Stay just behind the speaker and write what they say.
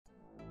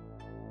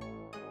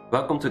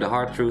Welcome to the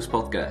Hard Truths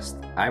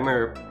podcast. I'm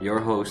Herb, your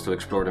host to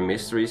explore the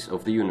mysteries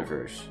of the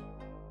universe.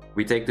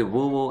 We take the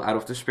woo-woo out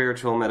of the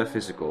spiritual and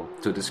metaphysical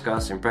to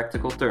discuss in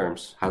practical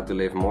terms how to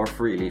live more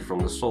freely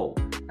from the soul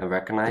and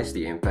recognize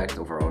the impact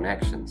of our own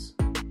actions.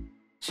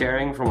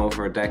 Sharing from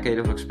over a decade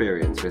of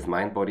experience with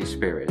mind, body,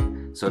 spirit,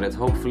 so that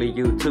hopefully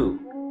you too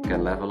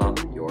can level up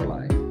your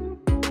life.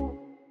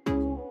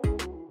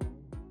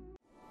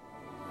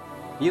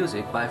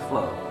 Music by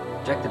Flow.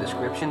 Check the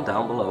description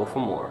down below for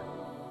more.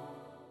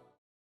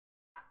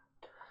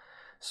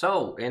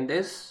 So, in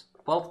this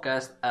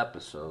podcast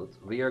episode,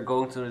 we are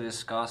going to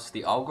discuss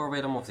the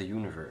algorithm of the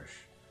universe.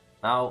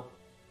 Now,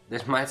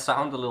 this might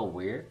sound a little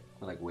weird,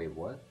 like, wait,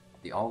 what?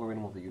 The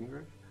algorithm of the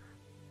universe?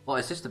 Well,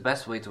 it's just the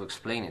best way to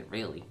explain it,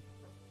 really.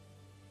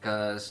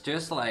 Because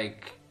just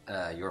like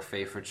your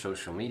favorite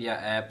social media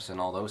apps and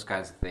all those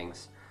kinds of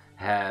things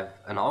have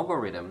an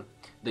algorithm,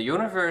 the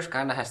universe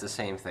kind of has the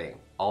same thing.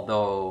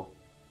 Although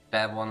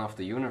that one of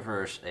the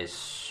universe is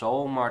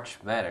so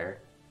much better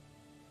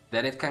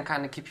that it can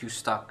kind of keep you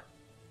stuck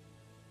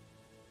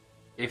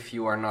if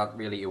you are not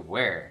really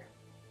aware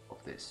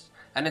of this.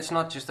 And it's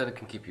not just that it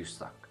can keep you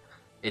stuck.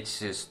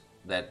 It's just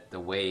that the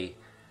way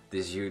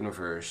this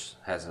universe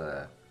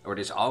or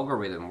this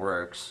algorithm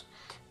works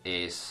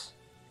is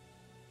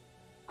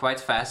quite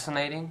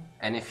fascinating.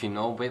 And if you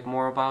know a bit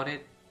more about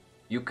it,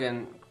 you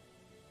can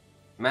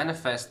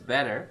manifest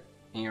better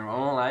in your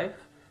own life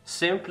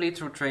simply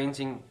through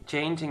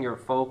changing your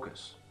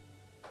focus.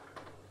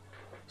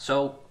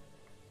 So,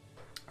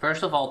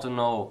 first of all, to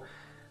know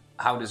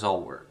how this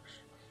all works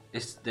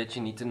is that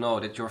you need to know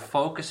that your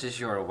focus is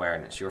your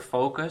awareness. Your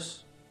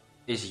focus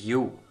is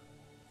you,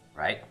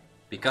 right?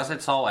 Because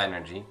it's all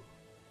energy.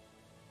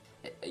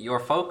 Your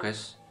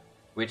focus,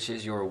 which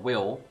is your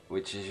will,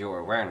 which is your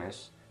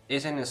awareness,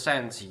 is in a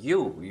sense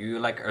you. You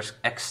like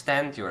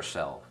extend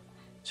yourself.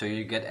 So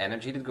you get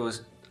energy that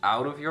goes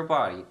out of your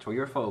body through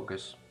your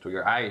focus, through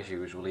your eyes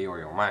usually, or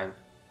your mind,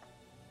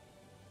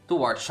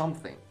 towards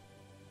something.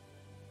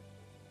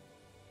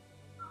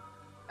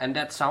 And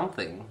that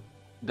something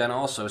then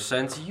also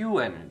sends you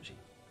energy.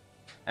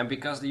 And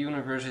because the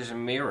universe is a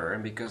mirror,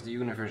 and because the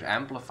universe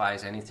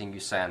amplifies anything you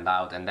send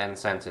out and then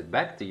sends it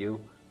back to you,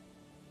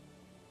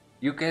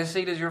 you can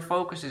see that your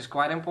focus is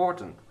quite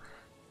important.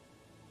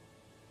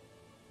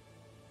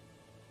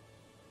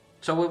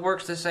 So it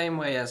works the same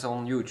way as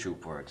on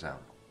YouTube, for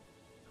example.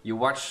 You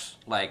watch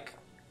like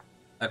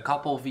a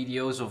couple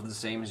videos of the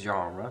same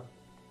genre,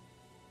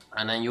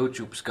 and then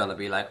YouTube's gonna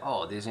be like,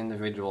 oh, this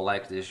individual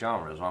likes this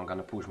genre, so I'm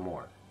gonna push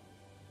more.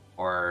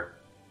 Or,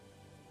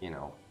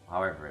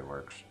 however it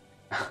works.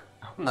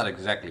 I'm not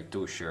exactly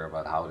too sure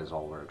about how this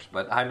all works,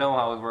 but I know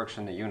how it works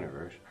in the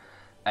universe.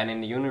 And in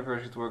the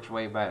universe it works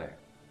way better.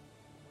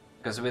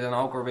 Because with an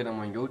algorithm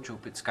on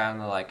YouTube, it's kind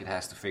of like it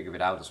has to figure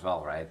it out as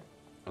well, right?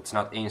 It's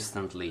not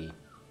instantly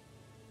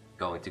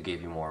going to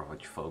give you more of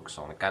what you focus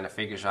on. It kind of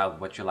figures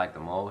out what you like the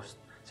most.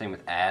 Same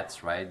with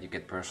ads, right? You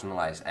get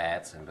personalized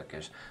ads, and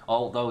because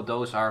although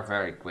those are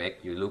very quick,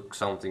 you look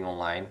something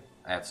online,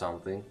 add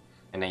something,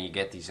 and then you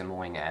get these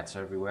annoying ads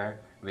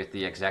everywhere with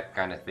the exact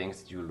kind of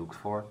things that you look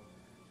for.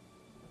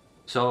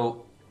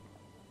 So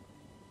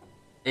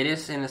it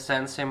is in a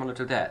sense similar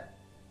to that.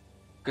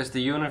 Because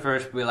the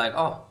universe will be like,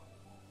 oh,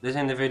 this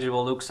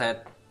individual looks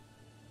at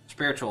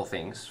spiritual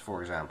things,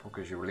 for example,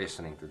 because you're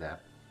listening to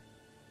that.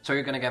 So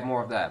you're going to get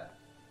more of that.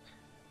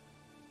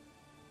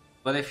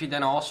 But if you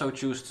then also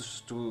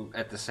choose to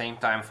at the same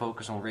time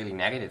focus on really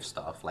negative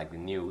stuff, like the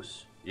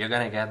news, you're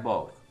going to get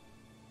both.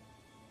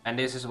 And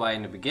this is why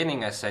in the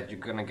beginning I said you're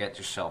going to get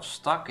yourself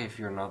stuck if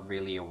you're not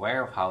really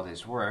aware of how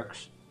this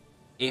works.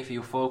 If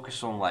you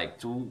focus on like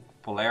two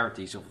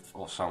polarities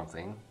of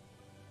something,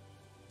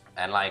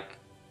 and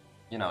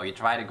you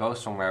try to go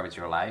somewhere with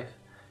your life,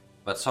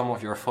 but some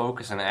of your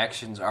focus and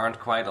actions aren't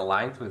quite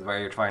aligned with where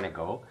you're trying to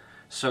go.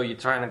 So you're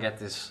trying to get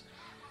this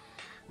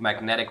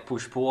magnetic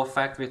push-pull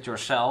effect with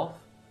yourself,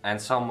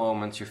 and some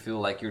moments you feel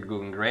like you're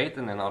doing great,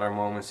 and in other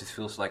moments it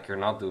feels like you're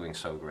not doing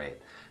so great.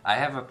 I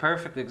have a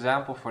perfect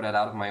example for that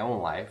out of my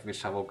own life,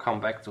 which I will come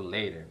back to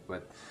later,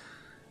 but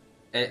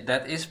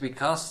that is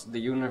because the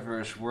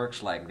universe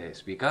works like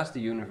this, because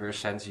the universe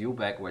sends you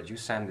back what you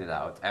send it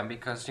out, and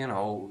because,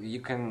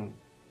 you can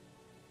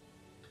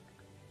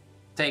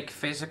take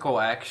physical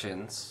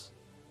actions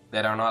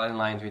that are not in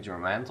line with your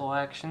mental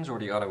actions, or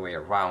the other way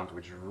around,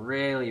 which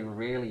really,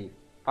 really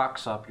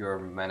fucks up your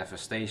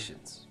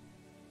manifestations.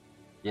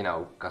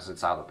 Because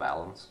it's out of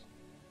balance.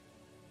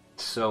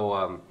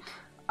 So,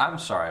 I'm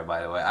sorry,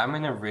 by the way. I'm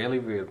in a really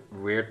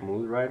weird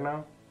mood right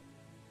now.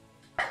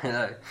 And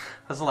I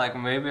was like,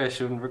 maybe I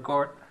shouldn't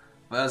record.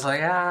 But I was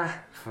like,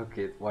 fuck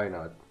it, why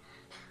not?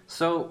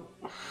 So,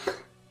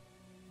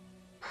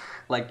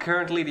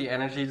 currently the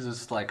energy is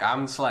just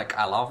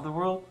I love the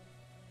world,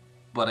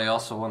 but I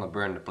also want to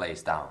burn the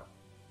place down.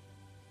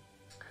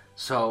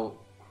 So,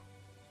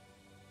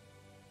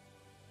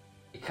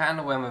 it kind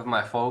of went with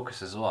my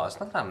focus as well. It's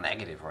not that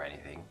negative or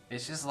anything.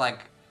 It's just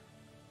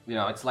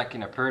it's like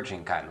in a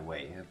purging kind of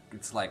way.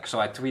 It's like, so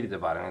I tweeted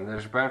about it, and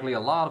there's apparently a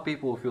lot of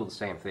people who feel the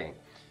same thing.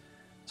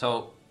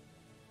 So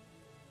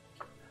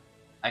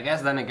I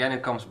guess then again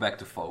it comes back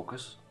to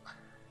focus.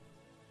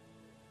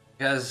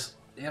 Because,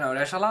 you know,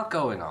 there's a lot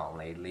going on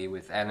lately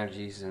with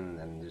energies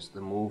and just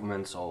the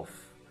movements of...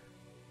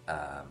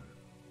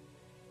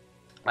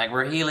 like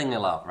we're healing a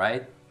lot,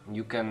 right?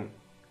 You can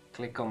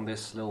click on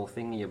this little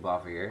thingy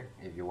above here,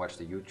 if you watch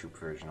the YouTube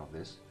version of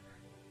this,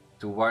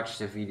 to watch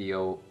the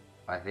video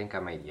I think I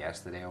made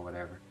yesterday or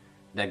whatever,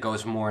 that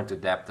goes more into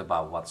depth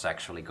about what's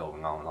actually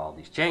going on with all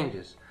these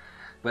changes.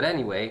 But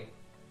anyway,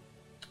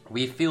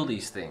 we feel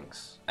these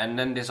things, and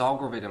then this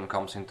algorithm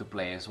comes into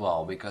play as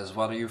well, because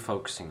what are you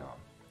focusing on?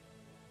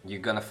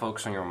 You're gonna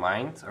focus on your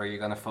mind, or you're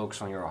gonna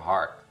focus on your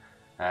heart?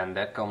 And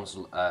that comes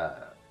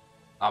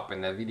up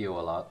in the video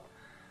a lot.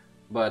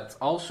 But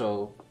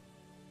also,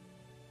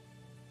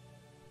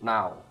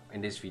 now,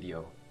 in this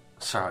video,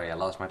 sorry, I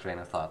lost my train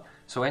of thought.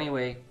 So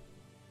anyway,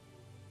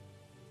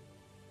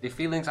 the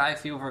feelings I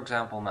feel, for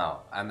example,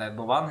 now, and on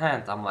the one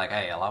hand, I'm like,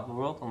 hey, I love the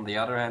world. On the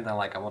other hand, I'm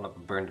like, I want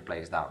to burn the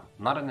place down.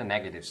 Not in a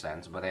negative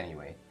sense, but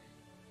anyway.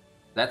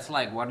 That's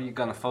like, what are you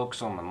gonna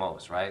focus on the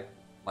most, right?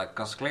 Like,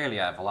 cause clearly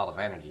I have a lot of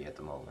energy at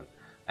the moment.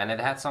 And it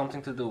had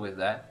something to do with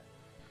that.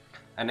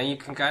 And then you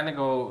can kind of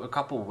go a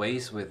couple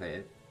ways with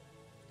it.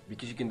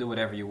 Because you can do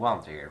whatever you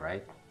want here,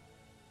 right?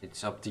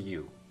 It's up to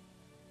you.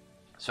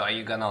 So are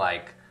you gonna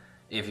like,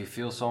 if you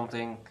feel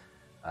something,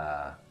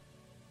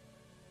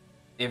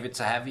 if it's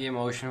a heavy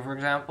emotion, for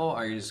example,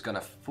 are you just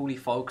gonna fully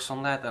focus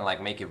on that and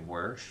like make it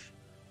worse?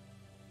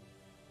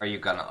 Are you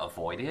gonna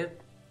avoid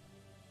it?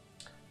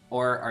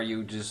 Or are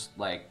you just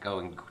like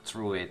going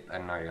through it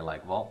and are you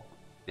like, well,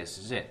 this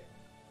is it?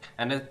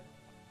 And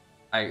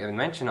I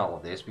mention all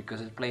of this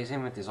because it plays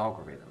in with this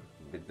algorithm,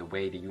 with the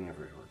way the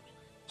universe works.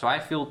 So I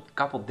feel a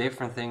couple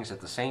different things at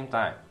the same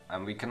time.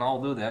 And we can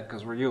all do that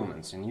because we're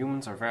humans, and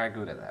humans are very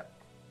good at that.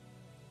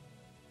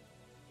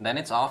 Then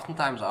it's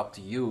oftentimes up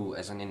to you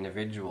as an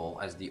individual,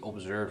 as the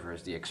observer,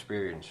 as the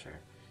experiencer,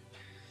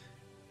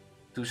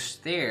 to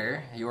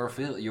steer your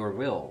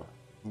will,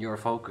 your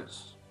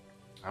focus.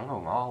 I'm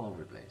going all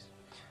over the place.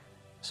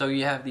 So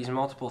you have these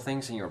multiple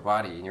things in your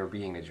body, in your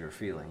being that you're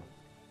feeling.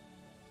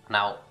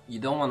 Now, you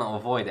don't want to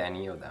avoid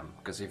any of them,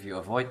 because if you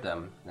avoid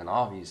them, then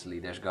obviously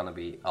there's going to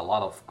be a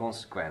lot of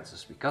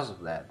consequences because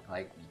of that.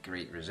 Like, you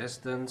create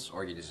resistance,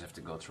 or you just have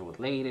to go through it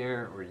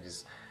later, or you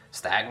just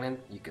stagnant.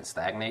 You can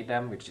stagnate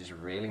them, which is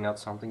really not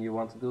something you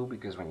want to do,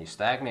 because when you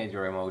stagnate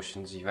your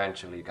emotions,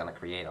 eventually you're going to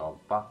create a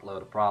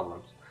buttload of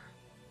problems.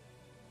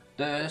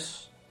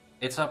 Thus,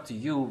 it's up to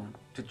you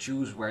to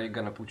choose where you're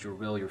going to put your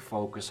will, your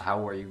focus,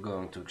 how are you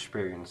going to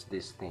experience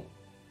this thing.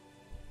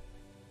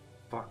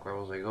 Fuck, where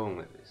was I going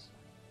with this?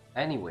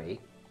 Anyway,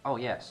 oh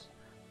yes,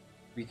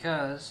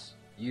 because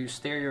you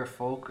steer your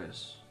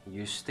focus,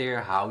 you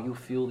steer how you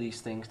feel these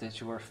things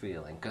that you are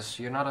feeling, because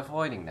you're not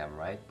avoiding them,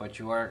 right? But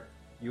you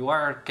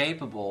are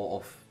capable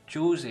of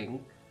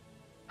choosing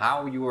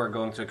how you are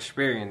going to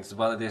experience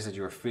what it is that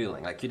you're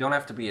feeling. Like, you don't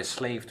have to be a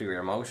slave to your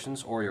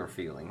emotions or your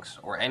feelings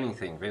or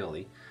anything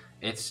really.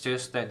 It's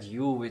just that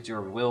you with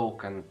your will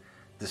can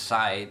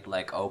decide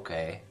like,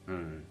 okay,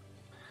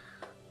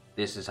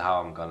 this is how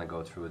I'm gonna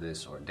go through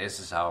this, or this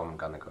is how I'm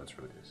gonna go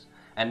through this.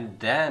 And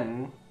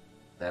then,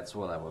 that's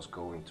what I was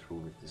going through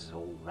with this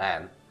whole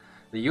rant.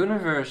 The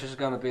universe is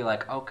gonna be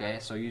like, okay,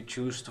 so you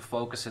choose to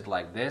focus it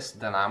like this,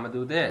 then I'm gonna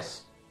do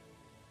this.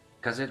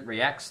 Because it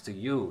reacts to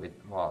you,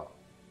 well,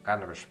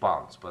 kind of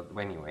responds, but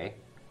anyway.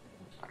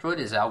 Through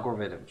this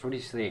algorithm, through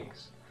these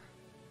things.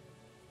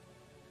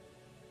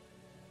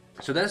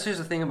 So that's just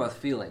the thing about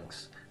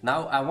feelings.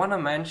 Now, I want to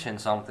mention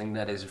something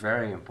that is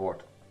very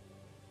important.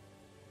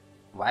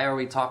 Why are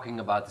we talking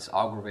about this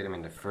algorithm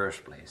in the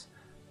first place?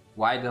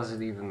 Why does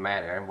it even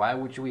matter? And why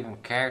would you even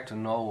care to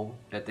know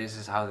that this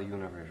is how the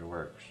universe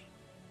works?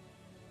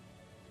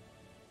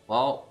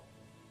 Well,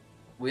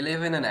 we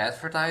live in an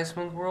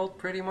advertisement world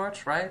pretty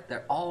much, right?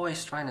 They're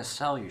always trying to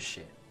sell you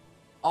shit.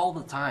 All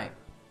the time.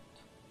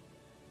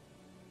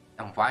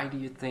 And why do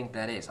you think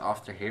that is,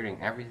 after hearing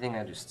everything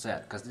I just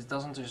said? Because this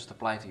doesn't just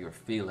apply to your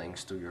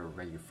feelings, to your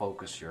where you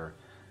focus your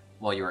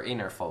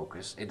inner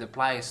focus. It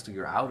applies to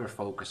your outer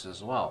focus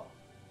as well.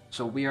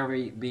 So we are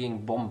being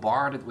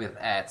bombarded with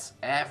ads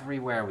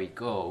everywhere we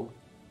go,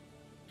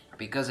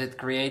 because it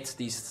creates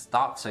these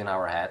thoughts in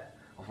our head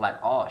of like,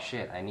 oh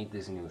shit, I need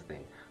this new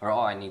thing, or oh,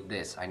 I need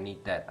this, I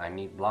need that, I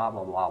need blah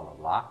blah blah blah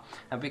blah.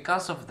 And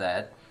because of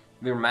that,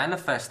 we're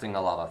manifesting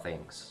a lot of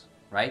things,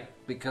 right?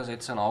 Because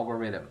it's an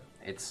algorithm.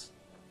 It's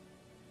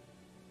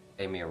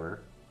a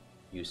mirror.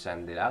 You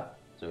send it out,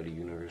 so the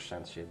universe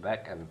sends shit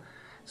back, and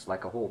it's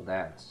like a whole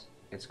dance.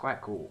 It's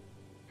quite cool.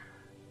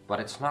 But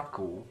it's not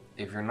cool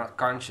if you're not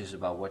conscious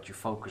about what you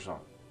focus on.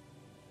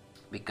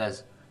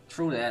 Because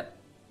through that,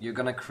 you're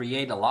gonna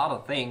create a lot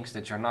of things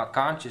that you're not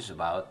conscious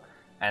about,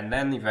 and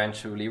then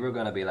eventually we're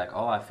gonna be like,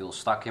 oh, I feel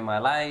stuck in my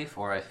life,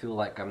 or I feel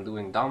like I'm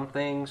doing dumb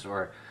things,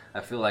 or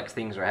I feel like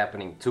things are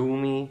happening to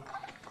me.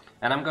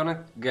 And I'm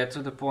gonna get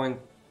to the point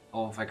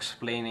of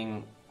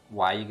explaining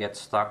why you get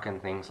stuck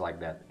and things like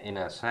that in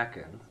a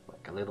second,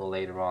 like a little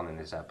later on in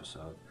this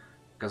episode.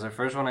 Because I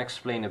first want to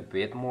explain a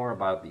bit more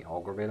about the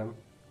algorithm.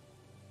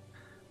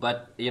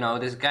 But, you know,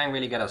 this can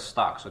really get us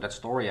stuck. So that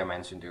story I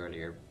mentioned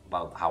earlier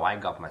about how I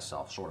got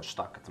myself sort of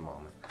stuck at the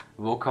moment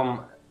will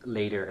come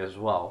later as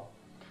well.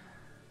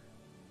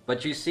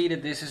 But you see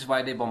that this is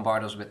why they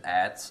bombard us with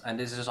ads, and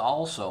this is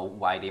also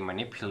why they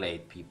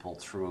manipulate people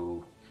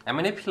through... And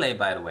manipulate,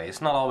 by the way,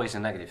 it's not always a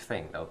negative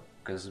thing, though,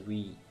 because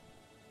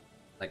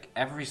like,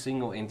 every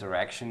single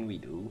interaction we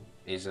do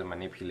is a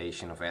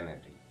manipulation of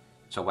energy.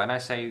 So when I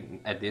say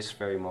at this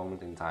very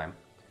moment in time,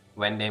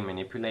 when they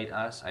manipulate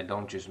us, I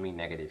don't just mean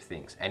negative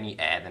things. Any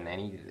ad and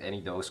any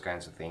those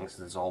kinds of things,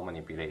 that's all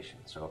manipulation.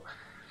 So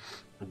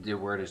the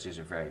word is just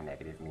a very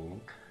negative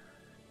meaning.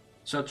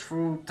 So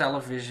through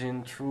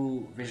television,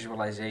 through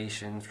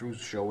visualization, through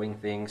showing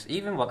things,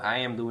 even what I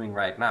am doing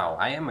right now,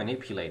 I am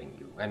manipulating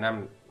you. And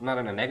I'm not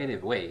in a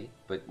negative way,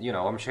 but, you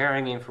know, I'm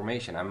sharing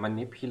information. I'm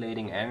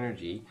manipulating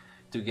energy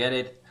to get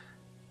it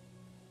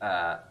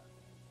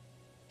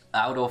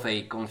out of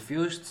a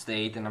confused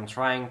state, and I'm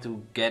trying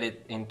to get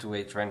it into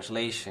a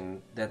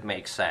translation that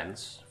makes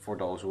sense for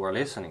those who are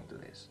listening to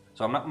this.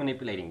 So I'm not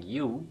manipulating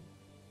you,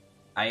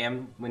 I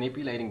am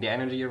manipulating the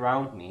energy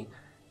around me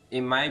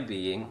in my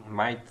being,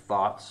 my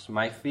thoughts,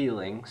 my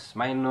feelings,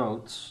 my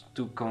notes,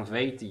 to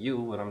convey to you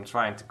what I'm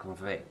trying to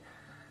convey.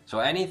 So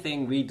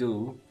anything we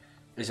do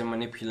is a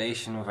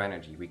manipulation of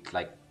energy.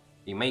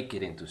 We make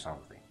it into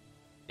something.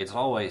 It's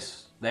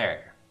always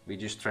there. We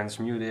just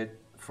transmute it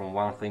from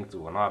one thing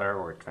to another,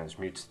 or it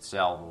transmutes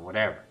itself, or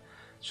whatever.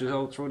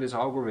 So through this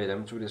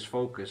algorithm, through this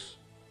focus,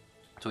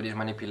 through these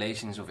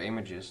manipulations of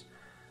images,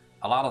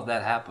 a lot of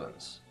that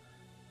happens.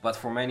 But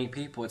for many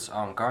people it's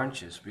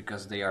unconscious,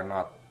 because they are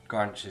not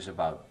conscious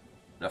about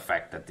the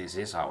fact that this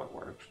is how it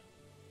works.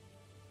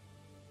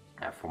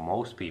 And for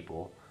most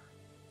people,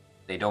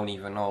 they don't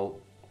even know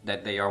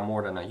that they are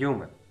more than a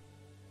human.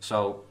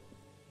 So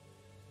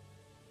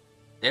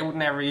they would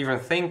never even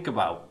think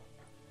about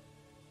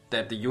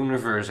that the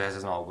universe has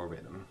an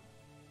algorithm,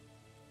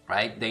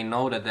 right? They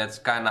know that that's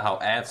kind of how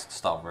ads and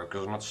stuff work,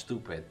 because they're not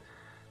stupid,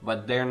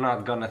 but they're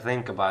not gonna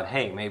think about,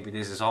 hey, maybe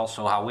this is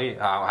also how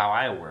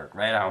I work,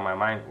 right? How my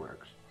mind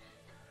works.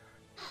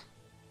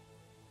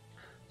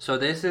 So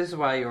this is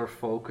why your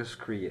focus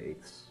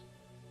creates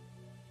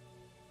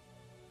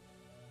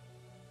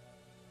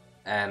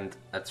and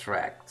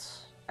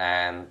attracts,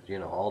 and, you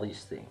know, all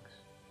these things.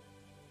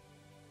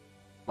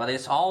 But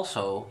it's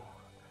also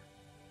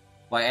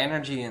why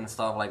energy and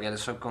stuff like that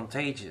is so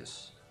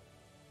contagious.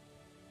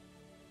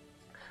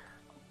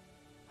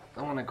 I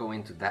don't want to go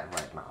into that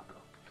right now,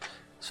 though.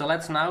 So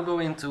let's now go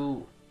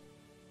into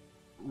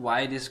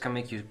why this can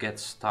make you get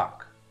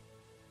stuck.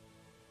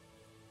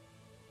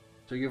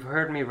 So you've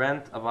heard me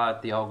rant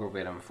about the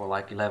algorithm for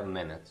like 11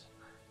 minutes.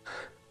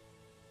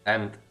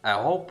 And I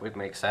hope it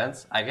makes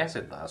sense. I guess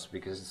it does,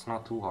 because it's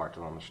not too hard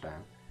to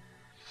understand.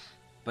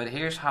 But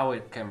here's how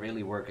it can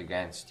really work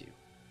against you.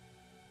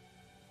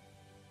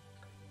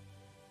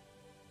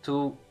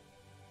 To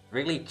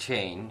really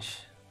change,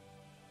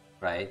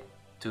 right,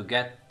 to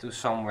get to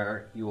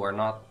somewhere you are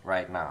not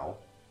right now,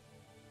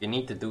 you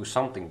need to do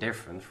something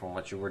different from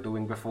what you were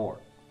doing before.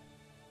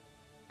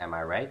 Am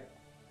I right?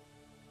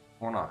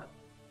 Or not?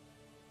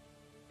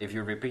 If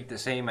you repeat the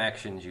same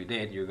actions you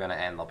did, you're gonna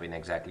end up in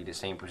exactly the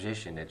same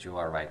position that you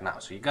are right now.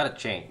 So you gotta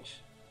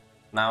change.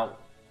 Now,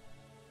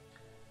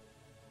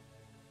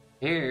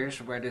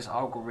 here's where this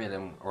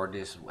algorithm, or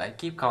this, I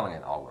keep calling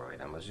it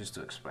algorithm, but just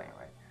to explain,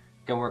 right,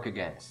 can work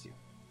against you.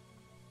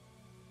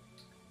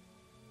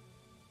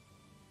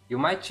 You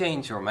might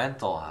change your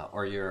mental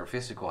or your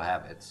physical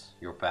habits,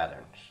 your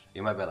patterns.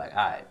 You might be like,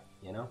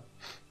 you know,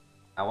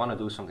 I want to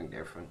do something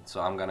different,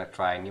 so I'm gonna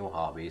try new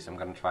hobbies, I'm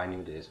gonna try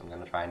new this, I'm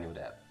gonna try new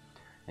that.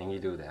 And you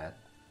do that.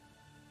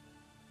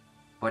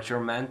 But your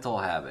mental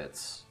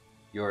habits,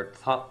 your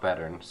thought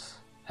patterns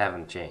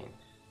haven't changed.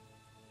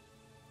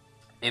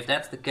 If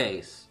that's the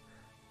case,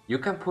 you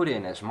can put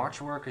in as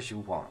much work as you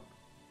want,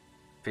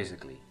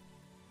 physically.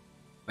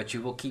 But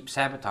you will keep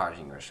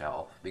sabotaging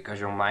yourself because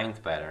your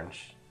mind patterns,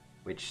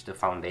 which is the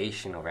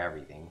foundation of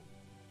everything,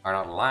 are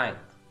not aligned.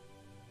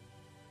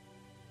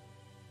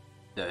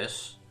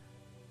 Thus,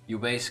 you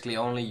basically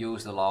only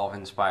use the law of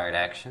inspired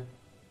action,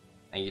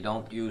 and you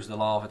don't use the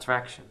law of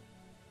attraction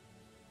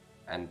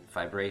and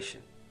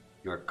vibration.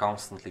 You're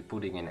constantly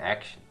putting in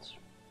actions,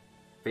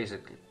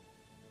 physically.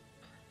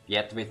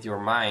 Yet with your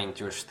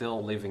mind, you're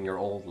still living your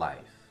old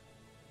life.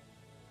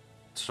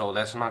 So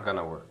that's not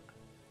gonna work.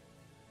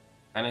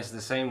 And it's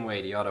the same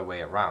way the other way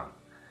around.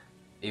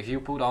 If you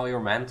put all your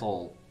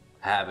mental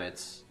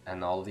habits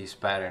and all these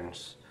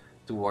patterns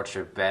towards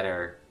your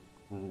better,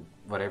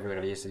 whatever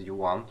it is that you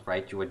want,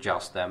 right? You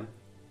adjust them,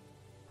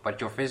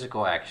 but your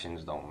physical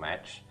actions don't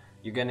match,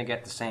 you're gonna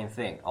get the same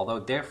thing,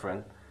 although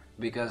different,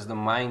 because the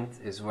mind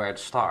is where it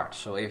starts.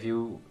 So if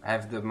you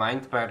have the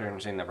mind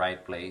patterns in the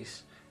right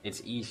place,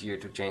 it's easier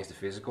to change the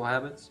physical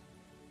habits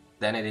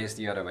than it is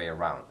the other way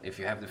around. If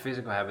you have the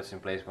physical habits in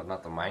place but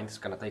not the mind, it's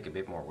gonna take a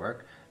bit more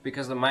work,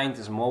 because the mind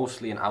is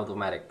mostly an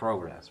automatic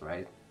process,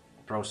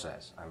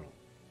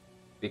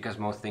 because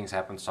most things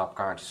happen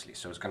subconsciously,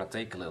 so it's gonna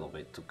take a little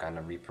bit to kind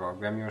of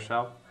reprogram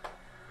yourself.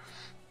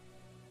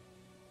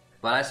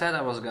 But I said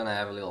I was gonna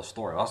have a little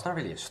story. Well, it's not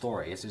really a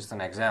story, it's just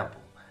an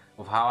example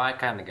of how I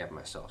kinda get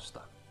myself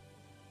stuck.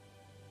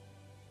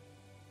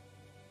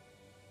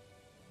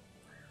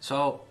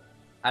 So,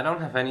 I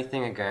don't have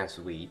anything against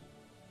weed.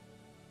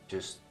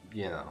 Just,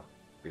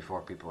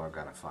 before people are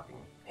gonna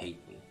fucking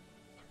hate me.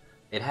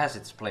 It has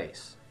its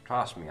place.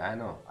 Trust me, I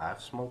know.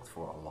 I've smoked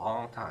for a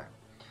long time.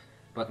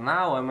 But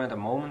now I'm at a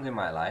moment in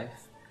my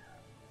life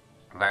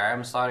where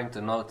I'm starting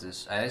to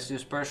notice, and it's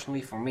just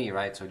personally for me,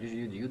 right? So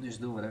you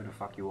just do whatever the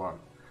fuck you want.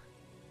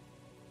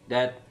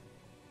 That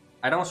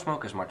I don't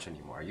smoke as much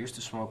anymore. I used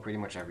to smoke pretty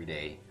much every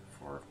day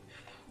for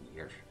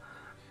years.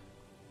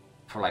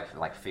 For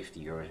like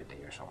 50 euros a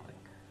day or something.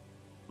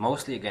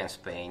 Mostly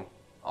against pain,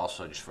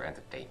 also just for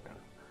entertainment.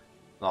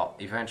 Well,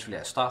 eventually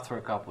I stopped for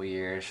a couple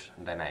years,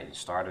 and then I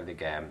started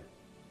again.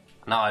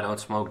 Now I don't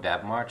smoke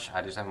that much,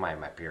 I just have my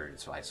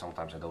periods, right?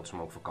 Sometimes I don't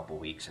smoke for a couple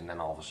weeks, and then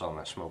all of a sudden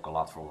I smoke a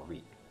lot for a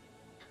week.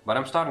 But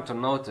I'm starting to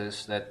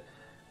notice that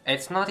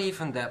it's not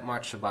even that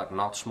much about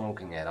not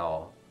smoking at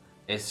all.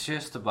 It's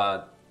just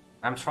about,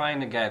 I'm trying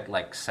to get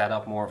set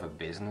up more of a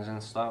business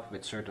and stuff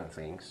with certain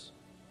things.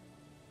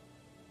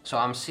 So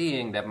I'm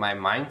seeing that my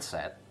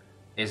mindset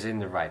is in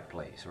the right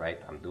place, right?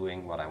 I'm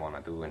doing what I want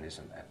to do and this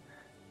and that.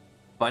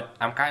 But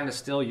I'm kind of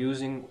still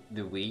using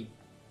the weed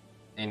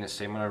in a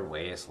similar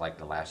way as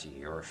the last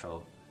year or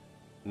so.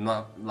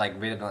 Not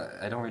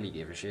I don't really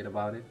give a shit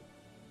about it.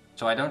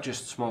 So I don't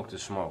just smoke to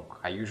smoke.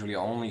 I usually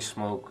only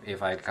smoke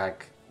if I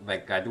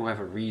I do have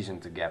a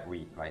reason to get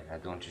weed, right? I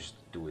don't just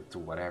do it to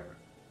whatever.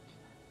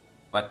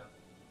 But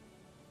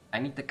I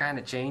need to kind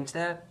of change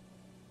that,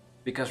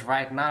 because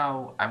right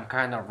now I'm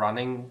kind of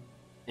running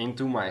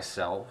into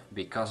myself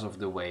because of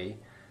the way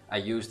I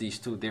use these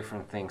two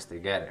different things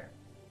together.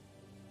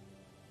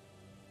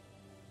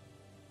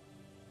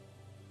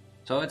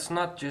 So it's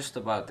not just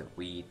about the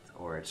weed,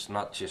 or it's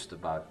not just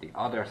about the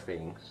other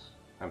things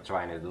I'm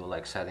trying to do,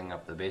 like setting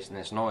up the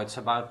business. No, it's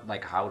about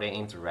how they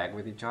interact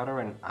with each other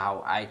and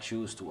how I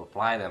choose to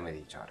apply them with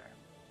each other.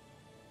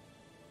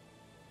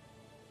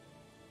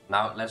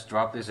 Now let's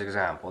drop this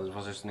example. This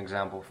was just an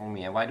example for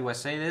me. And why do I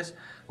say this?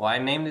 Well, I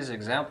named this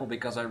example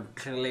because I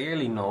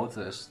clearly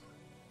noticed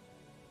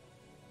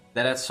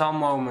that at some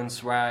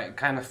moments where I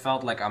kind of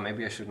felt like,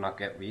 maybe I should not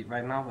get weed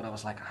right now, but I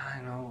was like,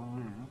 I know,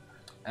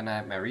 and I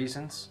had my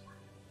reasons.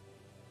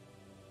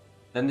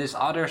 Then this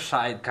other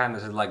side kind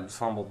of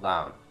tumbled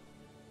down.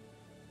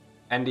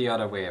 And the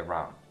other way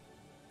around.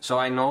 So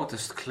I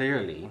noticed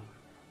clearly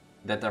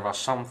that there was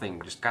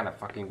something just kind of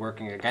fucking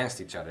working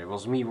against each other. It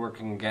was me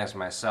working against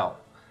myself.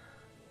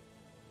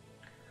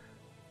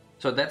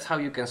 So that's how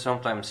you can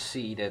sometimes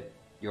see that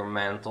your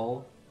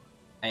mental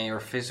and your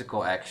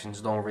physical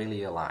actions don't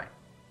really align.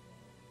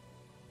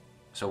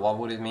 So what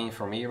would it mean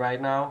for me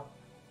right now?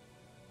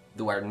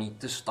 Do I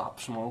need to stop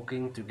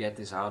smoking to get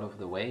this out of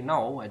the way?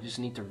 No, I just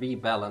need to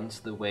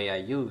rebalance the way I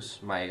use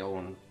my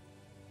own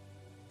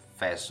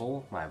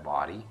vessel, my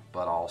body,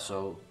 but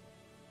also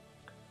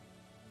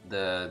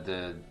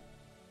the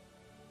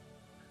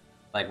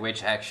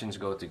which actions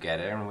go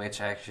together and which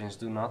actions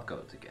do not go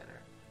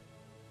together.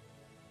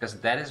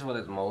 Because that is what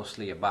it's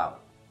mostly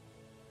about,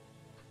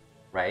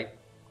 right?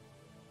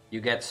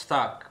 You get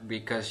stuck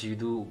because you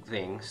do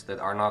things that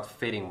are not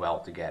fitting well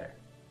together.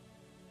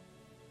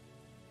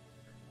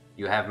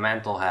 You have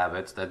mental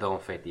habits that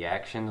don't fit the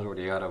actions, or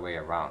the other way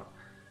around.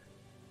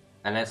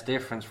 And that's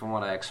different from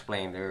what I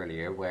explained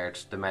earlier, where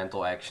it's the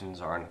mental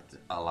actions aren't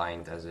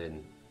aligned, as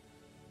in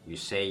you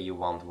say you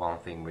want one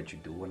thing but you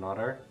do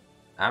another.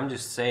 I'm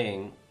just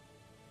saying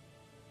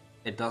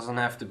it doesn't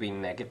have to be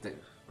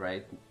negative,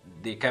 right?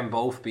 They can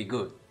both be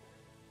good.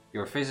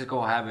 Your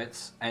physical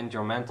habits and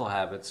your mental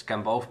habits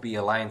can both be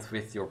aligned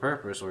with your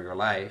purpose or your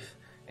life.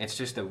 It's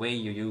just the way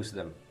you use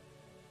them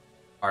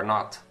are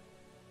not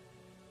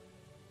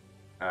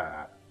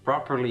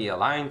properly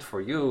aligned for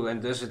you,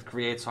 and thus it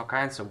creates all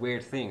kinds of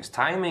weird things.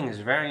 Timing is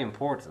very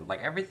important.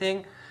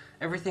 Everything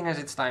has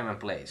its time and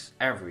place.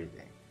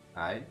 Everything,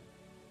 right?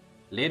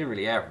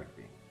 Literally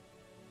everything.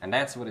 And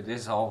that's what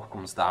this all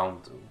comes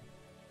down to.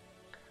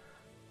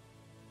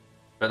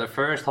 But the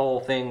first whole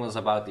thing was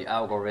about the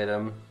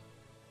algorithm.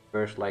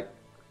 First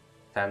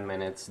 10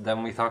 minutes.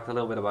 Then we talked a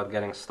little bit about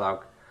getting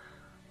stuck.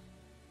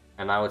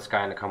 And now it's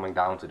kind of coming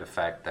down to the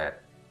fact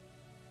that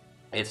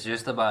it's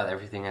just about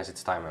everything has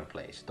its time and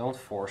place. Don't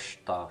force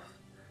stuff.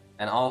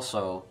 And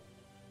also,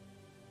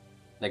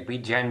 be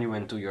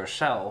genuine to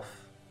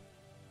yourself.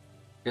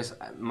 Because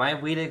my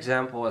weed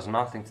example has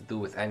nothing to do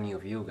with any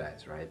of you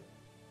guys, right?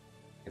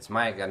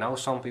 I know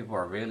some people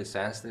are really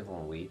sensitive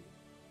on weed.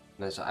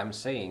 So I'm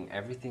saying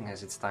everything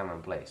has its time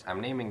and place. I'm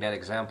naming that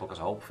example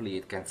because hopefully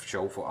it can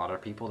show for other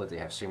people that they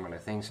have similar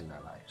things in their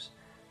lives.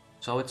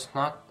 So it's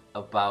not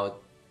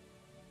about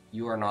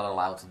you are not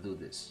allowed to do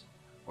this.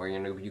 Or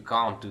you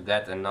can't do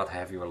that and not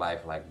have your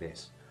life like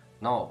this.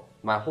 No,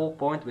 my whole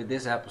point with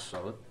this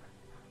episode,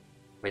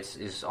 which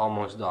is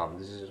almost done,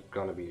 this is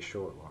gonna be a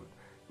short one.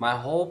 My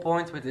whole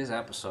point with this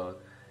episode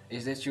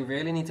is that you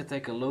really need to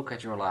take a look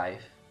at your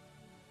life,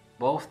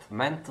 both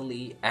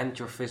mentally and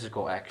your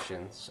physical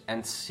actions,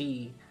 and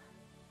see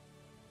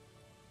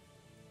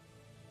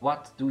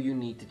what do you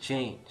need to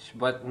change,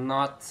 but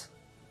not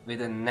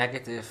with a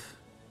negative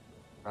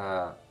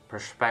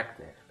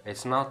perspective.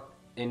 It's not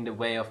in the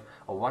way of,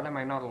 oh, what am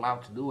I not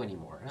allowed to do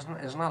anymore?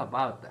 It's not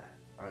about that,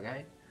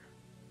 okay?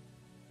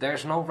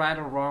 There's no right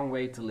or wrong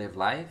way to live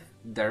life.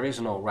 There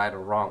is no right or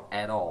wrong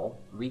at all.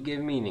 We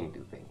give meaning to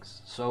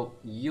things. So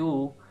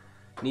you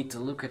need to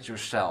look at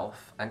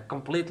yourself and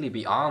completely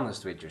be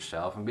honest with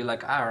yourself and be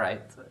like, all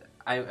right,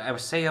 I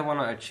say I want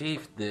to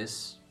achieve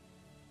this,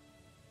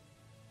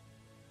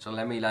 so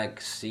let me like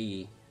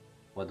see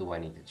what do I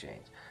need to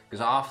change.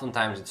 Because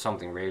oftentimes it's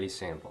something really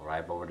simple,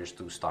 right? But we're just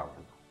too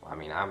stubborn. I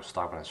mean, I'm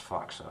stubborn as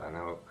fuck, so I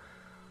know.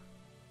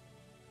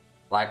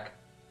 Like,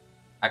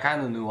 I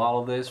kind of knew all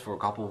of this for a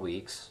couple of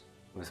weeks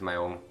with my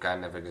own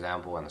kind of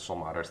example and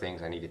some other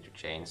things I needed to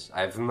change.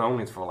 I've known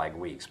it for like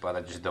weeks, but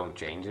I just don't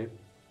change it,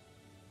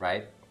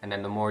 right? And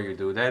then the more you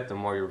do that, the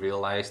more you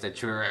realize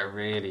that you're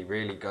really,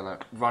 really gonna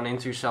run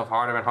into yourself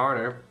harder and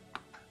harder.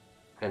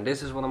 And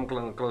this is what I'm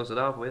gonna close it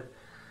off with.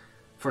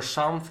 For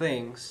some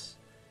things,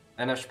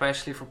 and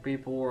especially for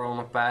people who are on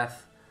a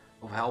path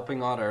of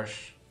helping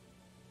others,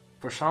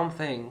 for some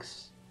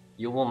things,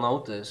 you will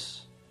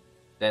notice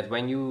that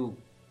when you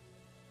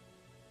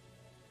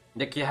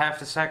have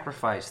to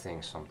sacrifice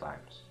things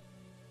sometimes.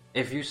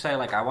 If you say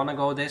like, I want to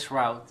go this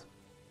route,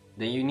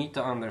 then you need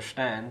to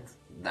understand,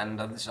 and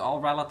that is all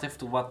relative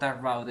to what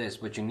that route is,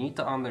 but you need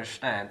to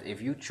understand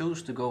if you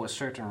choose to go a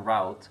certain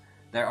route,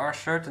 there are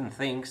certain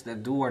things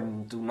that do or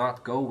do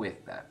not go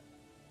with that.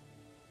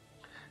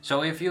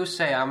 So if you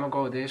say, I'm gonna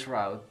go this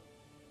route,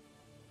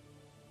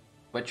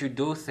 but you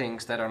do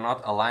things that are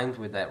not aligned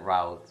with that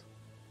route,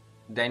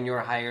 then your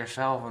higher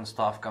self and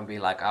stuff can be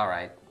like,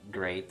 alright,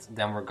 great,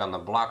 then we're gonna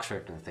block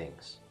certain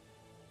things.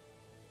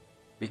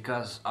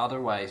 Because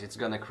otherwise it's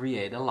gonna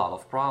create a lot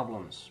of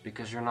problems,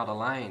 because you're not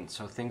aligned.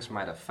 So things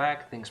might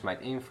affect, things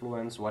might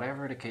influence,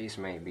 whatever the case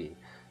may be.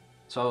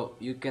 So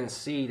you can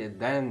see that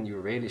then you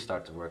really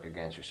start to work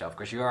against yourself,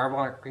 because you are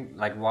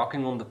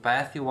walking on the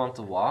path you want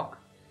to walk,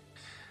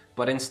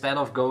 but instead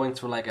of going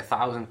to like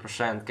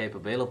 1,000%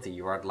 capability,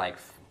 you are at like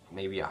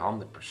maybe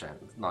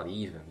 100%, not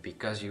even,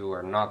 because you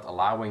are not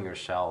allowing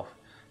yourself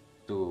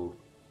to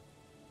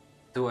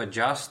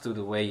adjust to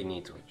the way you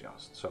need to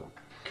adjust.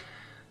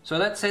 So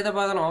that's it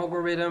about an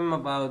algorithm,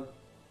 about,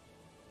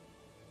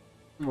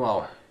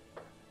 well,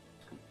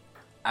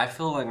 I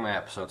feel like my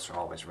episodes are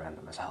always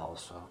random as hell,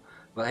 so,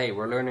 but hey,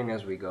 we're learning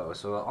as we go.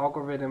 So an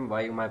algorithm,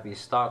 why you might be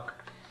stuck,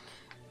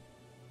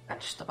 and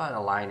just about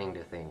aligning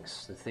the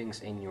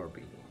things in your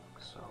being.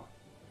 So,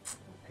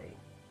 hey,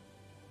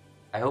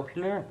 I hope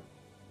you learn.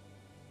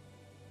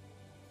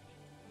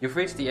 You've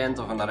reached the end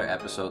of another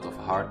episode of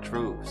Hard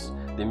Truths.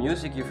 The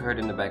music you've heard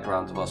in the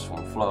background was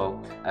from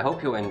Flo. I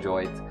hope you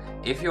enjoyed.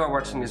 If you are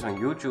watching this on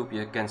YouTube,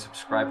 you can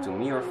subscribe to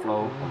me or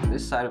Flo on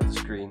this side of the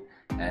screen,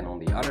 and on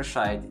the other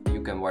side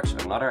you can watch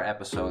another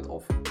episode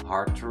of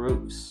Hard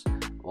Truths.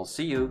 We'll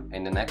see you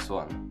in the next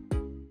one.